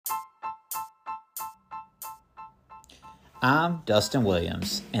I'm Dustin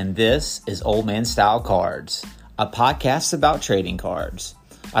Williams, and this is Old Man Style Cards, a podcast about trading cards.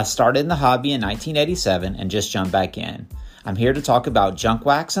 I started in the hobby in 1987 and just jumped back in. I'm here to talk about junk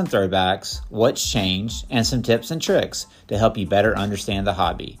wax and throwbacks, what's changed, and some tips and tricks to help you better understand the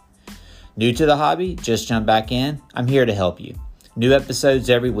hobby. New to the hobby? Just jump back in? I'm here to help you. New episodes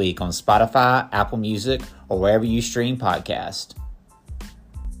every week on Spotify, Apple Music, or wherever you stream podcasts.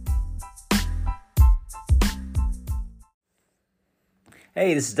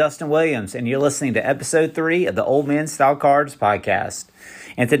 Hey, this is Dustin Williams, and you're listening to episode 3 of the Old Man Style Cards podcast.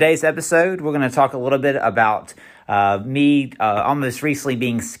 In today's episode, we're going to talk a little bit about me almost recently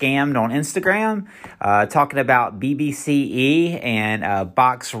being scammed on Instagram, talking about BBCE and a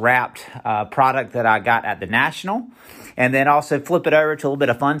box-wrapped product that I got at the National, and then also flip it over to a little bit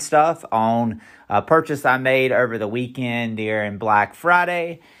of fun stuff on a purchase I made over the weekend during Black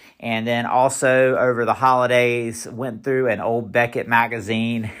Friday. And then also over the holidays, went through an old Beckett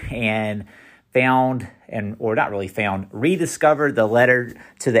magazine and rediscovered the letter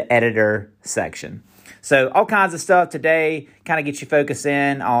to the editor section. So all kinds of stuff today, kind of get you focused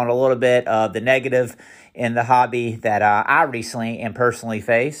in on a little bit of the negative in the hobby that I recently and personally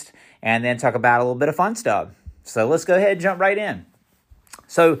faced, and then talk about a little bit of fun stuff. So let's go ahead and jump right in.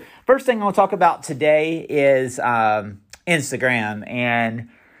 So first thing I'll talk about today is Instagram and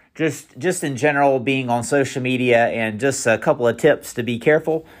just in general being on social media, and just a couple of tips to be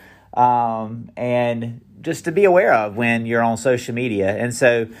careful and just to be aware of when you're on social media. And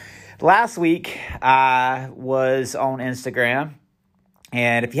so last week I was on Instagram,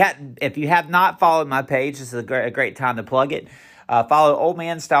 and if you have not followed my page, this is a great time to plug it. Follow Old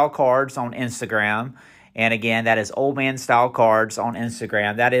Man Style Cards on Instagram. And again, that is Old Man Style Cards on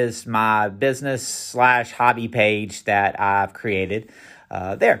Instagram. That is my business/hobby page that I've created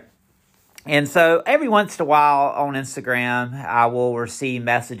there. And so every once in a while on Instagram, I will receive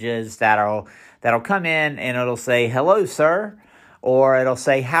messages that'll come in, and it'll say, "Hello, sir," or it'll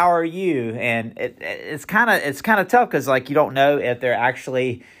say, "How are you?" And it's kind of tough because you don't know if they're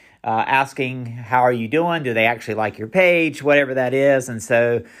actually asking how are you doing. Do they actually like your page? Whatever that is. And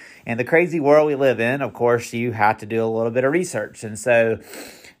so in the crazy world we live in, of course, you have to do a little bit of research. And so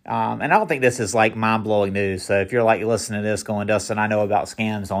and I don't think this is mind-blowing news. So if you're listening to this going, "Dustin, I know about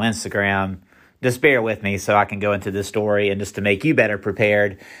scams on Instagram," just bear with me so I can go into this story and just to make you better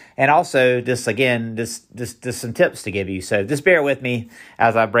prepared. And also just some tips to give you. So just bear with me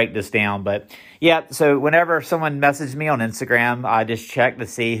as I break this down. But yeah, so whenever someone messages me on Instagram, I just check to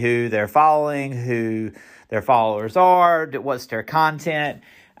see who they're following, who their followers are, what's their content.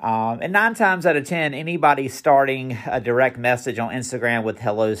 And 9 times out of 10, anybody starting a direct message on Instagram with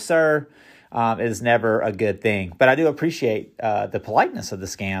 "Hello, sir," is never a good thing. But I do appreciate the politeness of the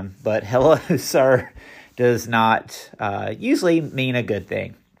scam. But "Hello, sir" does not usually mean a good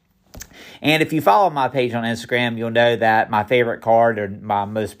thing. And if you follow my page on Instagram, you'll know that my favorite card, or my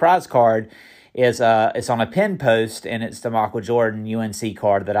most prized card, is it's on a pin post, and it's the Michael Jordan UNC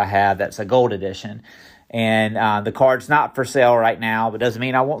card that I have. That's a gold edition. And the card's not for sale right now, but doesn't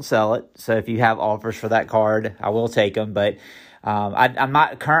mean I won't sell it. So if you have offers for that card, I will take them. But I'm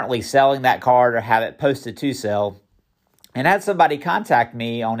not currently selling that card or have it posted to sell. And I had somebody contact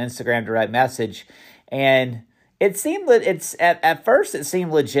me on Instagram direct message, and it seemed at first it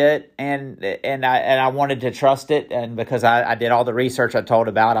seemed legit, and I wanted to trust it, and because I did all the research I told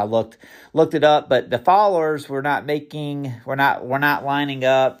about, I looked it up, but the followers were not lining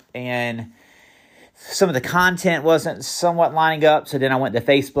up, and some of the content wasn't somewhat lining up. So then I went to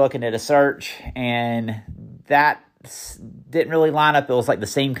Facebook and did a search, and that didn't really line up. It was the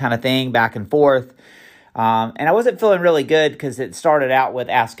same kind of thing back and forth. And I wasn't feeling really good because it started out with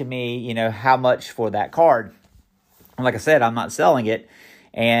asking me, how much for that card. And like I said, I'm not selling it.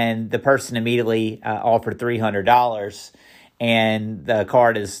 And the person immediately offered $300, and the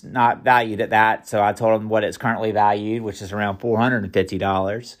card is not valued at that. So I told them what it's currently valued, which is around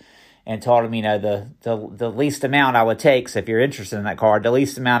 $450. And told him, the least amount I would take, so if you're interested in that card, the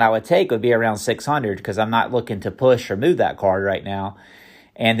least amount I would take would be around $600, because I'm not looking to push or move that card right now.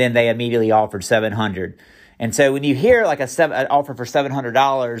 And then they immediately offered $700. And so when you hear an offer for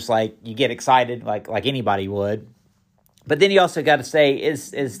 $700, you get excited like anybody would. But then you also got to say, is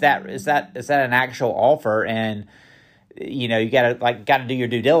that an actual offer? And you got to do your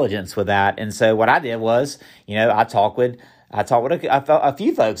due diligence with that. And so what I did was, I talked with a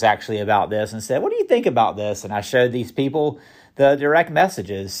few folks actually about this and said, "What do you think about this?" And I showed these people the direct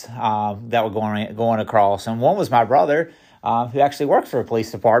messages that were going across. And one was my brother, who actually works for a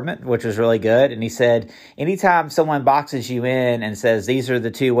police department, which was really good. And he said, anytime someone boxes you in and says, "These are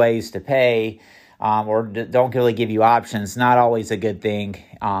the 2 ways to pay," or don't really give you options, not always a good thing,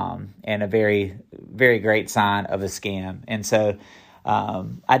 and a very, very great sign of a scam. And so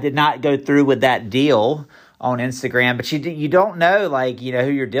I did not go through with that deal on Instagram, but you don't know, like, you know, who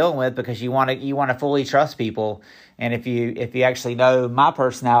you're dealing with, because you want to fully trust people. And if you actually know my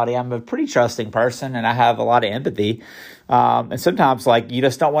personality, I'm a pretty trusting person, and I have a lot of empathy. And sometimes, like, you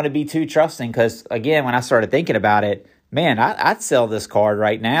just don't want to be too trusting, because again, when I started thinking about it, man, I'd sell this card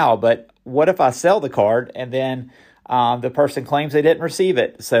right now, but what if I sell the card and then the person claims they didn't receive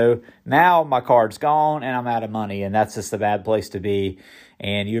it? So now my card's gone and I'm out of money, and that's just a bad place to be.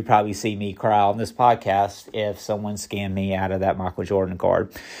 And you'd probably see me cry on this podcast if someone scammed me out of that Michael Jordan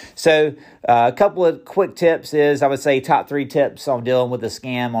card. So a couple of quick tips is, I would say, top 3 tips on dealing with a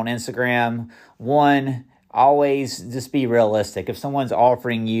scam on Instagram. 1, always just be realistic. If someone's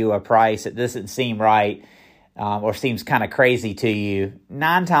offering you a price that doesn't seem right, or seems kind of crazy to you,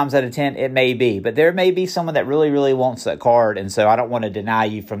 9 times out of 10, it may be. But there may be someone that really, really wants that card. And so I don't want to deny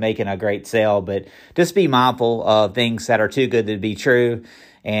you from making a great sale, but just be mindful of things that are too good to be true.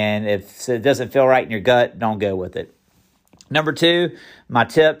 And if it doesn't feel right in your gut, don't go with it. Number 2, my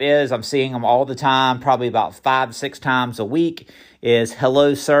tip is, I'm seeing them all the time, probably about 5-6 times a week, is,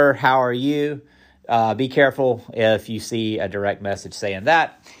 hello, sir, how are you? Be careful if you see a direct message saying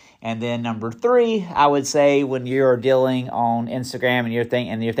that. And then number 3, I would say, when you're dealing on Instagram and you're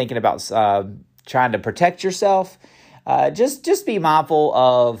thinking about trying to protect yourself, just be mindful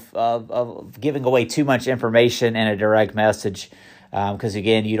of giving away too much information in a direct message, because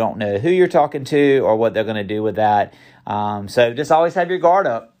again, you don't know who you're talking to or what they're going to do with that. So just always have your guard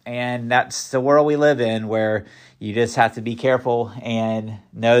up, and that's the world we live in, where you just have to be careful and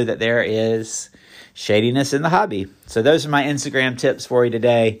know that there is shadiness in the hobby. So those are my Instagram tips for you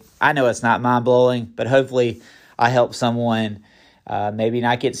today. I know it's not mind-blowing, but hopefully I help someone maybe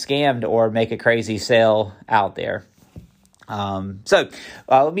not get scammed or make a crazy sale out there. So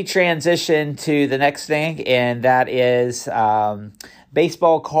let me transition to the next thing, and that is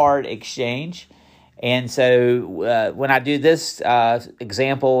baseball card exchange. And so when I do this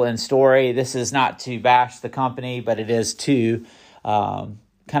example and story, this is not to bash the company, but it is to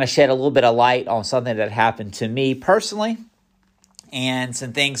kind of shed a little bit of light on something that happened to me personally, and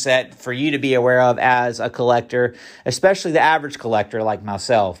some things that for you to be aware of as a collector, especially the average collector like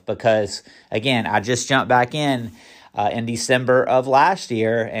myself, because again, I just jumped back in December of last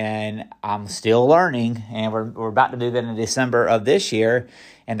year, and I'm still learning, and we're about to move into December of this year,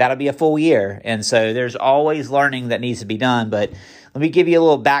 and that'll be a full year. And so there's always learning that needs to be done. But let me give you a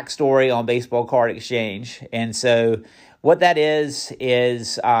little backstory on baseball card exchange. And so what that is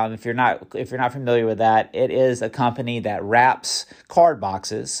if you're not familiar with that, it is a company that wraps card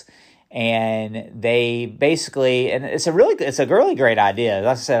boxes, and they basically, and it's a really great idea. Like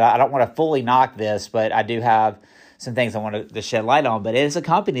I said, I don't want to fully knock this, but I do have some things I want to shed light on. But it is a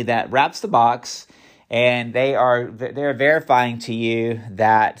company that wraps the box, and they're verifying to you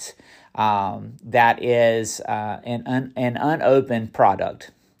that that is an unopened product.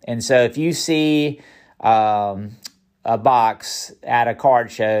 And so if you see a box at a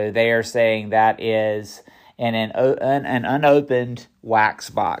card show, they are saying that is an unopened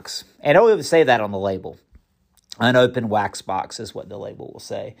wax box. And it'll even say that on the label. Unopened wax box is what the label will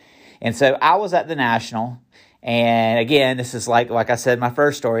say. And so I was at the National, and again, this is like I said, my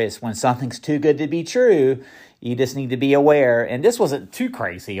first story is, when something's too good to be true, you just need to be aware. And this wasn't too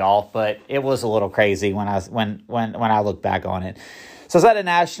crazy off, but it was a little crazy when I look back on it. So I was at a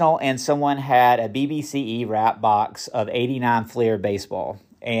National, and someone had a BBCE wrap box of 89 Fleer baseball,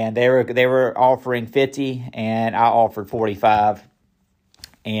 and they were offering 50, and I offered 45,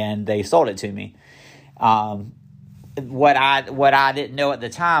 and they sold it to me. What I didn't know at the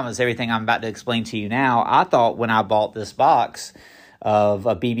time was everything I'm about to explain to you now. I thought when I bought this box of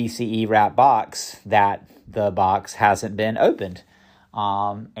a BBCE wrap box that the box hasn't been opened.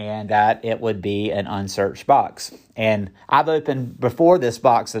 And that it would be an unsearched box. And I've opened before this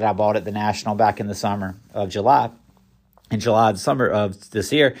box that I bought at the National back in the summer of July. In July, the summer of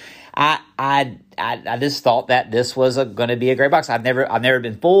this year, I just thought that this was going to be a great box. I've never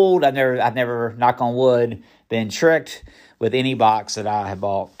been fooled. I've never, knock on wood, been tricked with any box that I have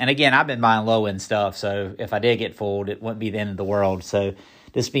bought. And again, I've been buying low end stuff, so if I did get fooled, it wouldn't be the end of the world. So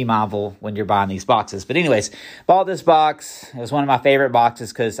just be mindful when you're buying these boxes. But anyways, bought this box. It was one of my favorite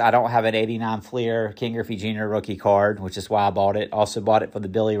boxes because I don't have an 89 Fleer King Griffey Jr. rookie card, which is why I bought it. Also bought it for the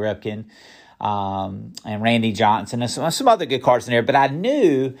Billy Ripken and Randy Johnson and some other good cards in there. But I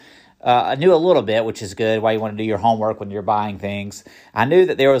knew a little bit, which is good, why you want to do your homework when you're buying things. I knew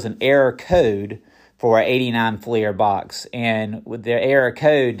that there was an error code for an 89 Fleer box. And with the error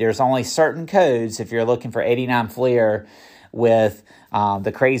code, there's only certain codes if you're looking for 89 Fleer with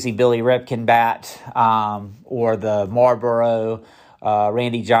the crazy Billy Ripken bat or the Marlboro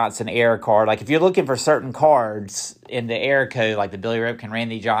Randy Johnson error card. Like if you're looking for certain cards in the error code, like the Billy Ripken,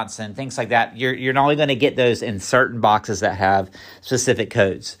 Randy Johnson, things like that, you're only going to get those in certain boxes that have specific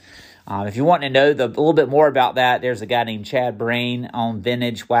codes. If you want to know a little bit more about that, there's a guy named Chad Brain on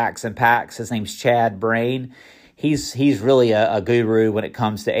Vintage Wax and Packs. His name's Chad Brain. He's really a guru when it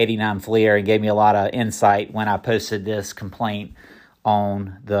comes to 89 Fleer and gave me a lot of insight when I posted this complaint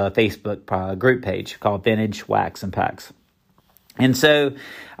on the Facebook group page called Vintage Wax and Packs. And so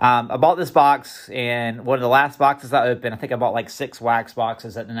I bought this box, and one of the last boxes I opened, I think I bought like 6 wax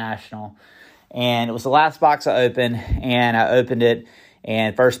boxes at the National. And it was the last box I opened, and I opened it,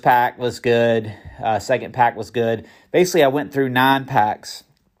 and first pack was good. Second pack was good. Basically, I went through 9 packs.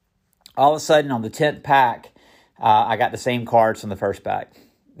 All of a sudden, on the 10th pack, I got the same cards from the first pack.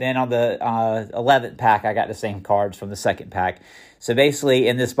 Then on the 11th pack, I got the same cards from the second pack. So basically,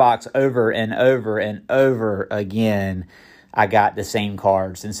 in this box, over and over and over again, I got the same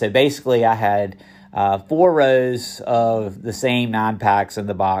cards. And so basically, I had 4 rows of the same 9 packs in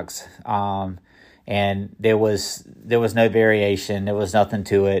the box. And there was no variation. There was nothing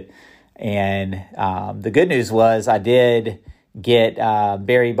to it. And the good news was I did get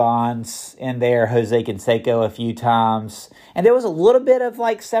Barry Bonds in there, Jose Canseco a few times. And there was a little bit of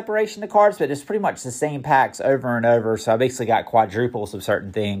like separation of cards, but it's pretty much the same packs over and over. So I basically got quadruples of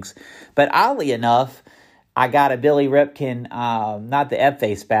certain things. But oddly enough, I got a Billy Ripken, not the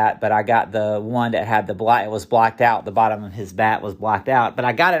F-face bat, but I got the one that had it was blacked out. The bottom of his bat was blacked out. But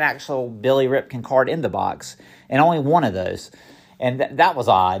I got an actual Billy Ripken card in the box, and only one of those. And that was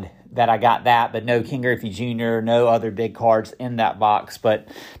odd that I got that, but no King Griffey Jr., no other big cards in that box, but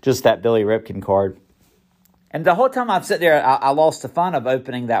just that Billy Ripken card. And the whole time I've sat there, I lost the fun of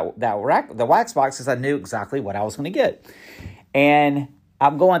opening the wax box because I knew exactly what I was going to get. And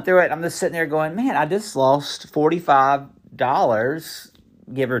I'm going through it. I'm just sitting there going, man, I just lost $45,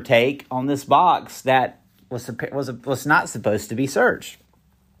 give or take, on this box that was not supposed to be searched.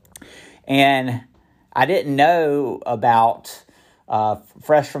 And I didn't know about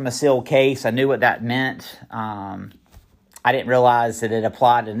fresh from a sealed case. I knew what that meant. I didn't realize that it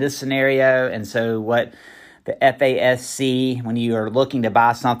applied in this scenario. And so what the FASC, when you are looking to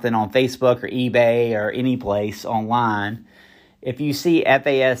buy something on Facebook or eBay or any place online, if you see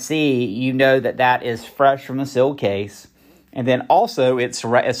FASC, you know that is fresh from a sealed case. And then also it's a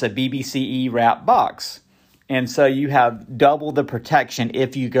BBCE wrap box. And so you have double the protection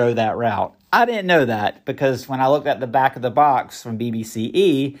if you go that route. I didn't know that because when I looked at the back of the box from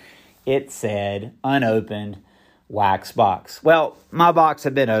BBCE, it said unopened wax box. Well, my box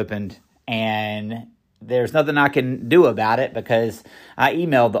had been opened, and there's nothing I can do about it because I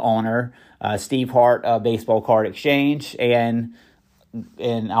emailed the owner, Steve Hart of Baseball Card Exchange, and I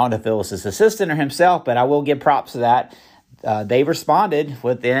don't know if it was his assistant or himself, but I will give props to that. They responded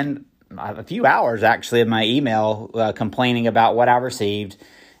within a few hours, actually, of my email complaining about what I received,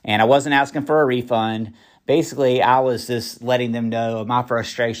 and I wasn't asking for a refund. Basically, I was just letting them know of my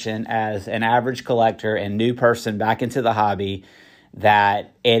frustration as an average collector and new person back into the hobby,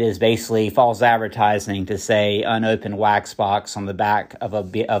 that it is basically false advertising to say unopened wax box on the back of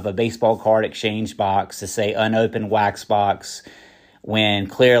a baseball card exchange box, to say unopened wax box when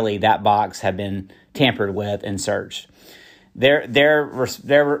clearly that box had been tampered with and searched. Their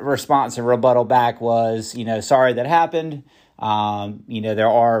response and rebuttal back was, sorry that happened. There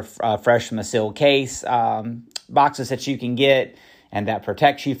are fresh from a sealed case boxes that you can get, and that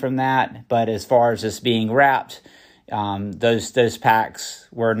protects you from that. But as far as this being wrapped, those packs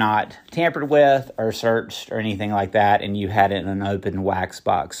were not tampered with or searched or anything like that, and you had it in an open wax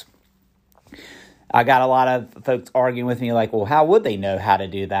box. I got a lot of folks arguing with me like, well, how would they know how to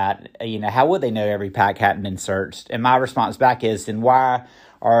do that? How would they know every pack hadn't been searched? And my response back is, then why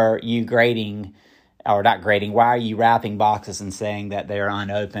are you grading, or not grading, why are you wrapping boxes and saying that they are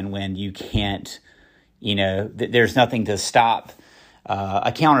unopened when you can't, there's nothing to stop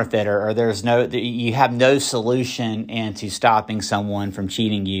a counterfeiter, or you have no solution into stopping someone from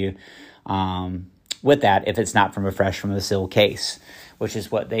cheating you with that if it's not from a fresh from a sealed case, which is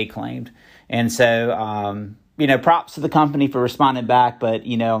what they claimed. And so, props to the company for responding back. But,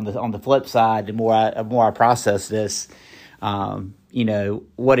 on the flip side, the more I process this,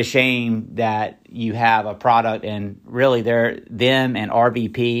 what a shame that you have a product, and really them and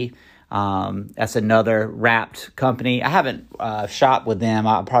RVP, that's another wrapped company. I haven't shopped with them.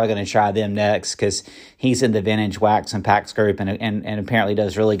 I'm probably going to try them next because he's in the Vintage Wax and Packs group and apparently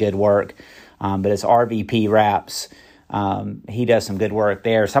does really good work. but it's RVP Wraps. He does some good work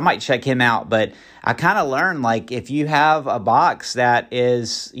there, so I might check him out. But I kind of learned, like, if you have a box that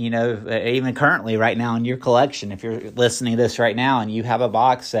is, even currently right now in your collection, if you're listening to this right now and you have a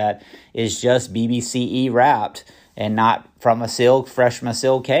box that is just BBCE wrapped and not fresh from a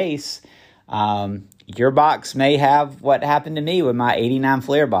sealed case, your box may have what happened to me with my 89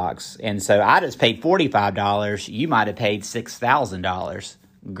 Fleer box. And so I just paid $45. You might have paid $6,000.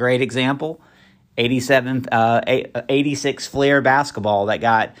 Great example. 86 Fleer basketball that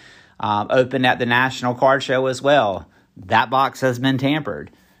got opened at the National Card Show as well. That box has been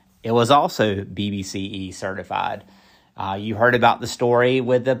tampered. It was also BBCE certified. You heard about the story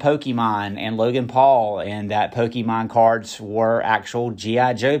with the Pokemon and Logan Paul, and that Pokemon cards were actual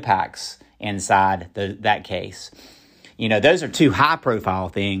G.I. Joe packs inside that case. Those are two high-profile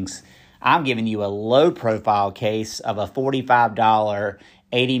things. I'm giving you a low-profile case of a $45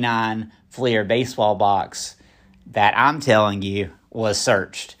 89 Fleer baseball box that I'm telling you was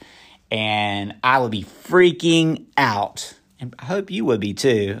searched. And I would be freaking out. And I hope you would be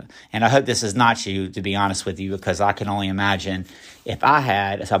too. And I hope this is not you, to be honest with you, because I can only imagine if I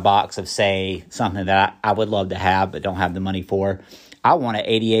had a box of, say, something that I would love to have but don't have the money for. I want an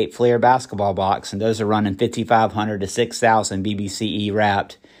 88 Fleer basketball box, and those are running $5,500 to $6,000 BBCE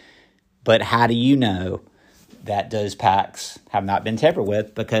wrapped. But how do you know that those packs have not been tampered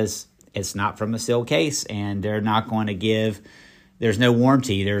with? Because it's not from a sealed case, and they're not going to give, there's no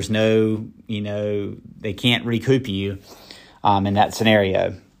warranty, there's no, they can't recoup you in that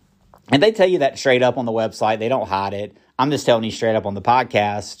scenario. And they tell you that straight up on the website. They don't hide it. I'm just telling you straight up on the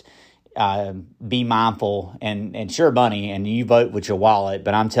podcast, be mindful and sure money, and you vote with your wallet,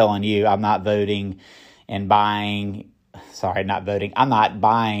 but I'm telling you, I'm not voting and buying, I'm not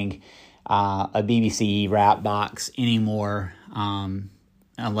buying a BBCE wrap box anymore,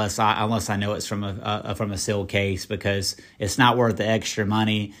 unless I know it's from a sealed case, because it's not worth the extra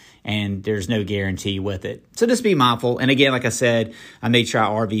money and there's no guarantee with it. So just be mindful. And again, like I said, I may try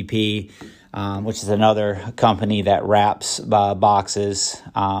RVP, which is another company that wraps boxes.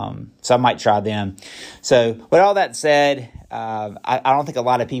 So I might try them. So with all that said, I don't think a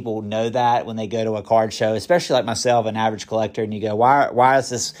lot of people know that when they go to a card show, especially like myself, an average collector, and you go, why is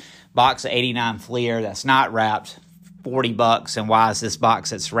this box of 89 Fleer that's not wrapped $40, and why is this box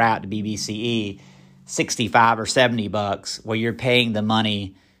that's wrapped BBCE $65 or $70? Well, you're paying the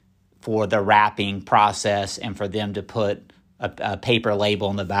money for the wrapping process and for them to put a paper label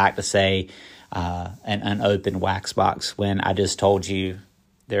on the back to say an unopened wax box, when I just told you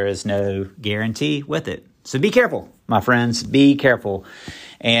there is no guarantee with it. So be careful, my friends. Be careful.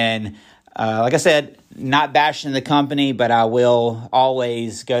 And like I said, not bashing the company, but I will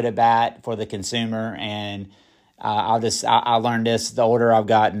always go to bat for the consumer. And I learned this the older I've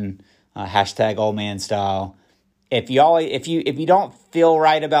gotten. Hashtag old man style. If you don't feel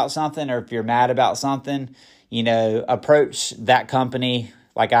right about something, or if you're mad about something, approach that company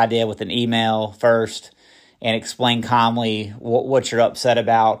like I did, with an email first, and explain calmly what you're upset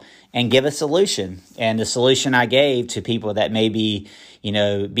about, and give a solution. And the solution I gave to people that may be,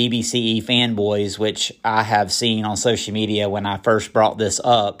 BBCE fanboys, which I have seen on social media when I first brought this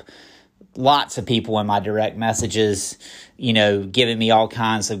up, lots of people in my direct messages, giving me all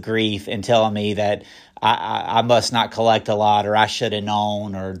kinds of grief and telling me that I must not collect a lot, or I should have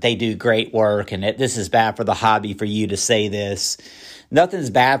known, or they do great work, and this is bad for the hobby for you to say this.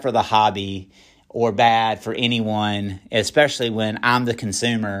 Nothing's bad for the hobby or bad for anyone, especially when I'm the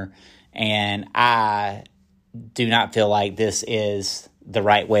consumer and I do not feel like this is the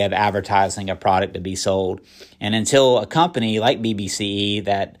right way of advertising a product to be sold. And until a company like BBCE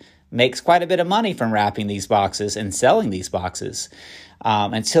that makes quite a bit of money from wrapping these boxes and selling these boxes,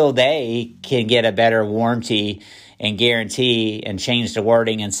 until they can get a better warranty and guarantee and change the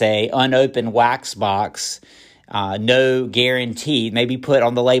wording and say unopened wax box, no guarantee, maybe put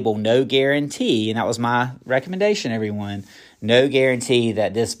on the label no guarantee, and that was my recommendation, everyone, no guarantee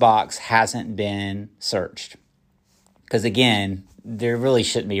that this box hasn't been searched. Because again, there really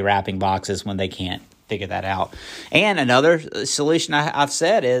shouldn't be wrapping boxes when they can't figure that out. And another solution I've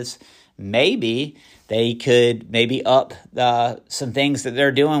said is maybe they could up some things that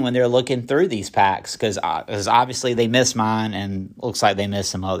they're doing when they're looking through these packs, because obviously they missed mine and looks like they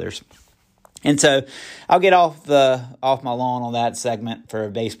missed some others. And so I'll get off my lawn on that segment for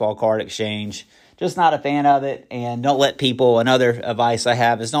baseball card exchange. Just not a fan of it. And don't let people, another advice I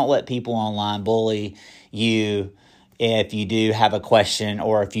have is don't let people online bully you if you do have a question,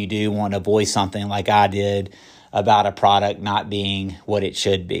 or if you do want to voice something like I did about a product not being what it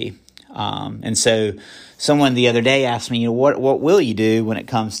should be. And so someone the other day asked me, what will you do when it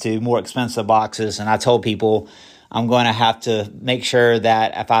comes to more expensive boxes? And I told people I'm going to have to make sure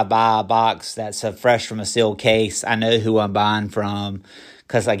that if I buy a box that's fresh from a sealed case, I know who I'm buying from.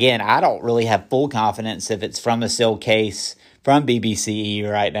 Because, again, I don't really have full confidence if it's from a sealed case from BBCE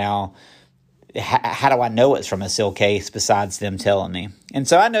right now. How do I know it's from a sealed case besides them telling me? And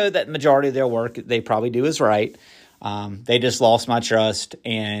so I know that the majority of their work they probably do is right. They just lost my trust,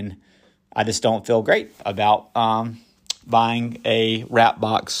 and I just don't feel great about buying a wrap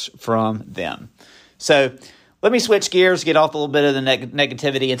box from them. So let me switch gears, get off a little bit of the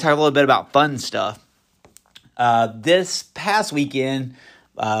negativity, and talk a little bit about fun stuff. This past weekend,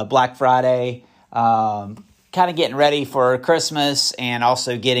 Black Friday, kind of getting ready for Christmas and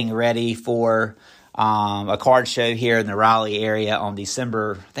also getting ready for a card show here in the Raleigh area on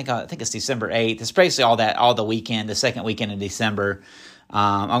December. I think it's December 8th. It's basically all the weekend, the second weekend in December.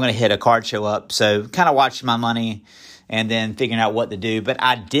 I'm going to hit a card show up. So kind of watching my money and then figuring out what to do. But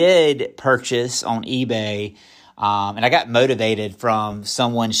I did purchase on eBay, and I got motivated from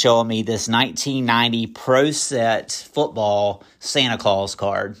someone showing me this 1990 Pro Set football Santa Claus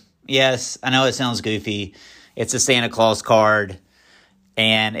card. Yes, I know it sounds goofy. It's a Santa Claus card,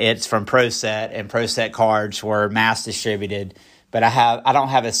 and it's from Pro Set, and Pro Set cards were mass distributed. But I don't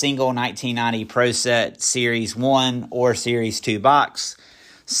have a single 1990 Pro Set Series 1 or Series 2 box.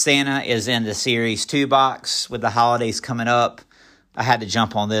 Santa is in the Series 2 box. With the holidays coming up, I had to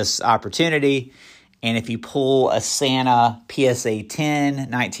jump on this opportunity. And if you pull a Santa PSA 10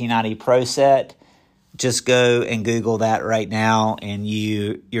 1990 Pro Set, just go and Google that right now, and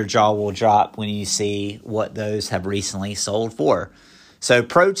your jaw will drop when you see what those have recently sold for. So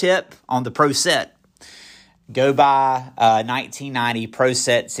pro tip on the Pro Set, go buy a 1990 Pro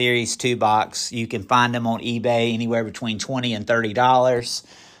Set Series 2 box. You can find them on eBay anywhere between $20 and $30.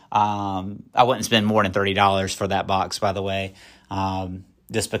 I wouldn't spend more than $30 for that box, by the way,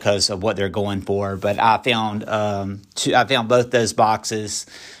 just because of what they're going for. But I found both those boxes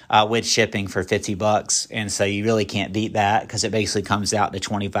with shipping for $50, and so you really can't beat that because it basically comes out to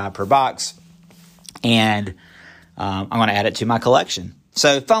 $25 per box. And I'm going to add it to my collection.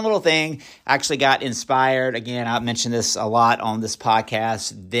 So fun little thing. Actually got inspired. Again, I've mentioned this a lot on this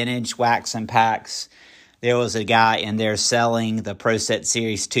podcast. Vintage wax and packs. There was a guy in there selling the Pro Set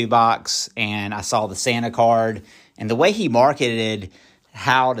Series 2 box, and I saw the Santa card, and the way he marketed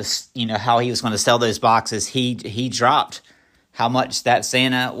how he was going to sell those boxes, he dropped how much that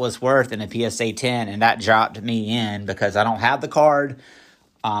Santa was worth in a PSA 10, and that dropped me in because I don't have the card.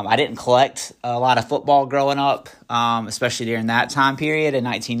 I didn't collect a lot of football growing up, especially during that time period in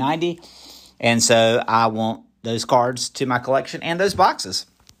 1990, and so I want those cards to my collection and those boxes.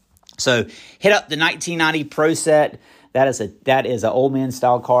 So hit up the 1990 Pro Set. That is a Old Man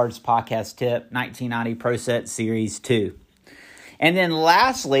Style Cards podcast tip, 1990 Pro Set Series 2. And then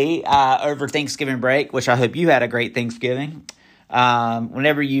lastly, over Thanksgiving break, which I hope you had a great Thanksgiving,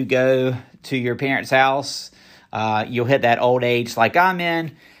 whenever you go to your parents' house, you'll hit that old age like I'm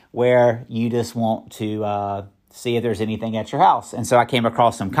in where you just want to see if there's anything at your house. And so I came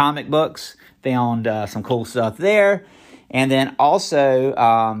across some comic books, found some cool stuff there. And then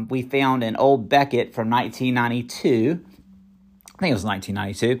also we found an old Beckett from 1992. I think it was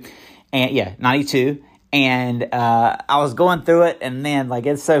 1992. And yeah, 92. And I was going through it, and man, like,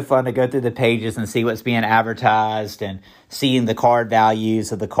 it's so fun to go through the pages and see what's being advertised and seeing the card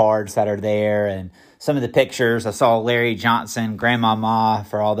values of the cards that are there and some of the pictures. I saw Larry Johnson, Grandmama,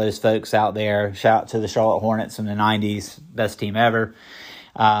 for all those folks out there. Shout out to the Charlotte Hornets from the 90s, best team ever.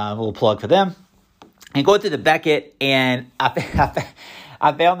 A little plug for them. And going through the Beckett, and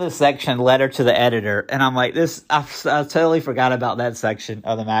I found this section, letter to the editor, and I'm like, I totally forgot about that section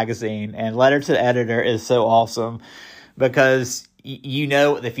of the magazine. And letter to the editor is so awesome because you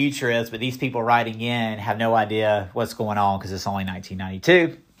know what the future is, but these people writing in have no idea what's going on because it's only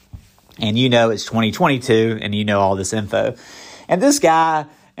 1992, and you know it's 2022, and you know all this info. And this guy,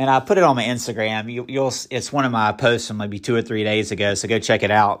 and I put it on my Instagram. It's one of my posts from maybe 2 or 3 days ago, so go check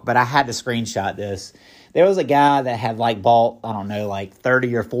it out. But I had to screenshot this. There was a guy that had bought,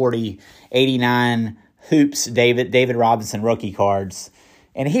 30 or 40 89 Hoops David Robinson rookie cards.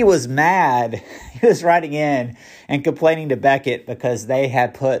 And he was mad. He was writing in and complaining to Beckett because they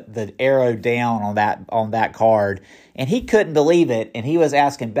had put the arrow down on that card. And he couldn't believe it. And he was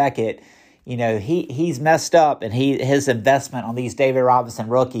asking Beckett, he's messed up, and his investment on these David Robinson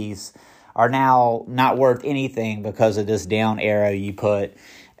rookies are now not worth anything because of this down arrow you put.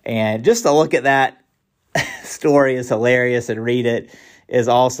 And just to look at that story is hilarious, and read it is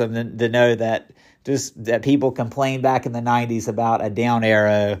awesome to know that people complained back in the 90s about a down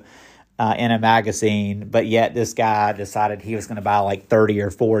arrow in a magazine, but yet this guy decided he was going to buy like 30 or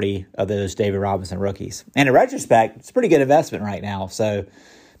 40 of those David Robinson rookies. And in retrospect, it's a pretty good investment right now, so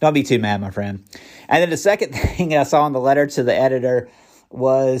don't be too mad, my friend. And then the second thing I saw in the letter to the editor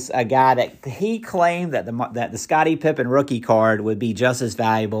was a guy that he claimed that the Scottie Pippen rookie card would be just as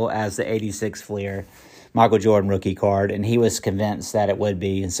valuable as the 86 Fleer Michael Jordan rookie card, and he was convinced that it would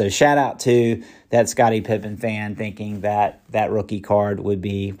be. And so shout out to that Scottie Pippen fan thinking that that rookie card would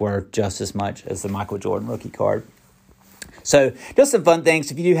be worth just as much as the Michael Jordan rookie card. So just some fun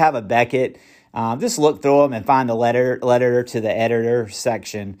things. If you do have a Beckett, just look through them and find the letter to the editor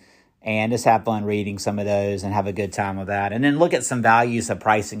section and just have fun reading some of those and have a good time with that. And then look at some values of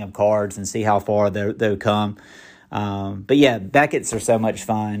pricing of cards and see how far they'll come. But yeah, Beckett's are so much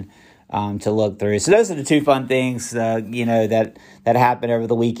fun to look through. So those are the two fun things, that happened over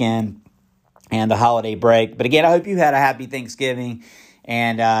the weekend and the holiday break. But again, I hope you had a happy Thanksgiving.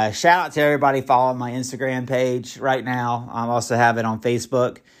 And shout out to everybody following my Instagram page right now. I also have it on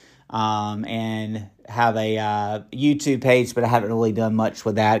Facebook and have a YouTube page, but I haven't really done much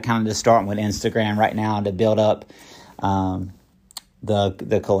with that. Kind of just starting with Instagram right now to build up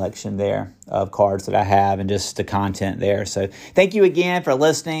the collection there of cards that I have and just the content there. So thank you again for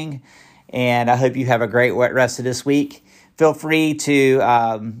listening, and I hope you have a great rest of this week. Feel free to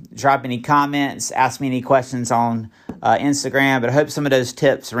drop any comments, ask me any questions on Instagram, but I hope some of those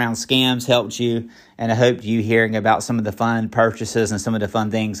tips around scams helped you, and I hope you hearing about some of the fun purchases and some of the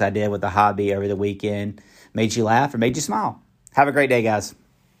fun things I did with the hobby over the weekend made you laugh or made you smile. Have a great day, guys.